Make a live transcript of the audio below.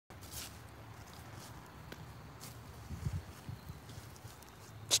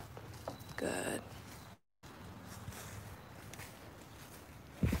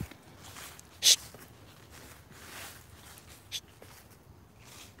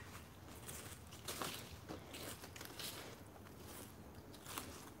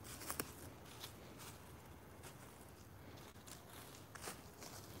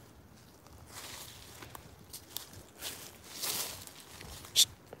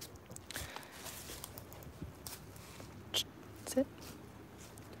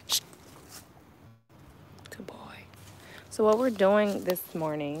So what we're doing this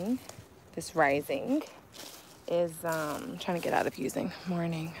morning, this rising, is trying to get out of using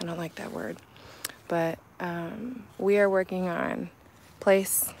morning. I don't like that word. But we are working on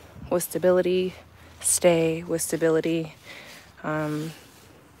place with stability, stay with stability,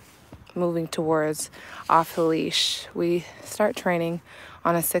 moving towards off the leash. We start training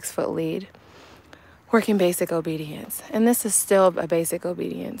on a 6-foot lead, working basic obedience. And this is still a basic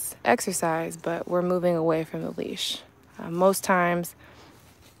obedience exercise, but we're moving away from the leash. Most times,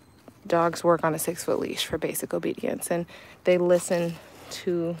 dogs work on a 6-foot leash for basic obedience, and they listen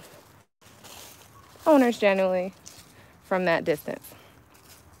to owners generally from that distance.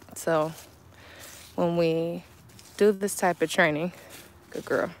 So when we do this type of training, good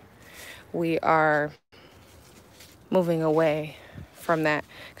girl, we are moving away from that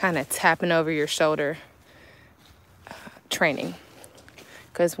kind of tapping over your shoulder training.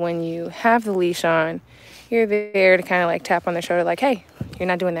 Because when you have the leash on, you're there to kind of like tap on the shoulder like, hey, you're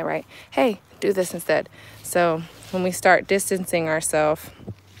not doing that right. Hey, do this instead. So when we start distancing ourselves,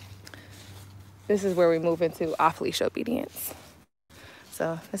 this is where we move into off-leash obedience.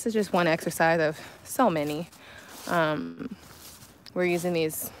 So this is just one exercise of so many. We're using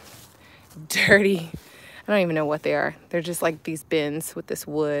these dirty, I don't even know what they are. They're just like these bins with this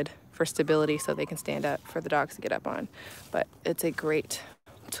wood for stability so they can stand up for the dogs to get up on. But it's a great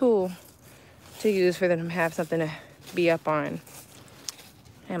tool to use for them to have something to be up on.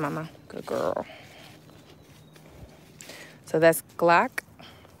 Hey, mama, good girl. So that's Glock,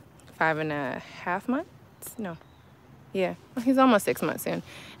 5.5 months? No. Yeah, he's almost 6 months soon.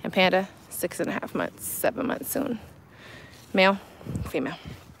 And Panda, 6.5 months, 7 months soon. Male, female.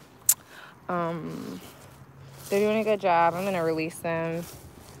 They're doing a good job. I'm gonna release them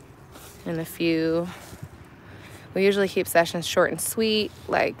in a few. We usually keep sessions short and sweet,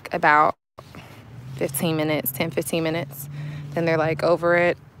 like about 15 minutes, 10, 15 minutes. Then they're like over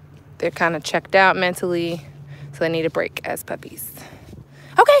it. They're kind of checked out mentally, so they need a break as puppies.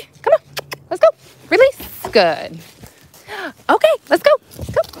 Okay, come on, let's go. Release, good. Okay, let's go.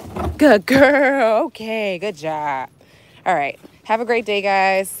 Go. Good girl. Okay, good job. All right, have a great day,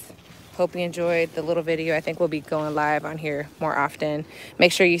 guys. Hope you enjoyed the little video. I think we'll be going live on here more often.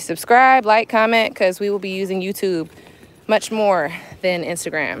 Make sure you subscribe, like, comment, because we will be using YouTube much more than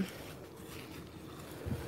Instagram.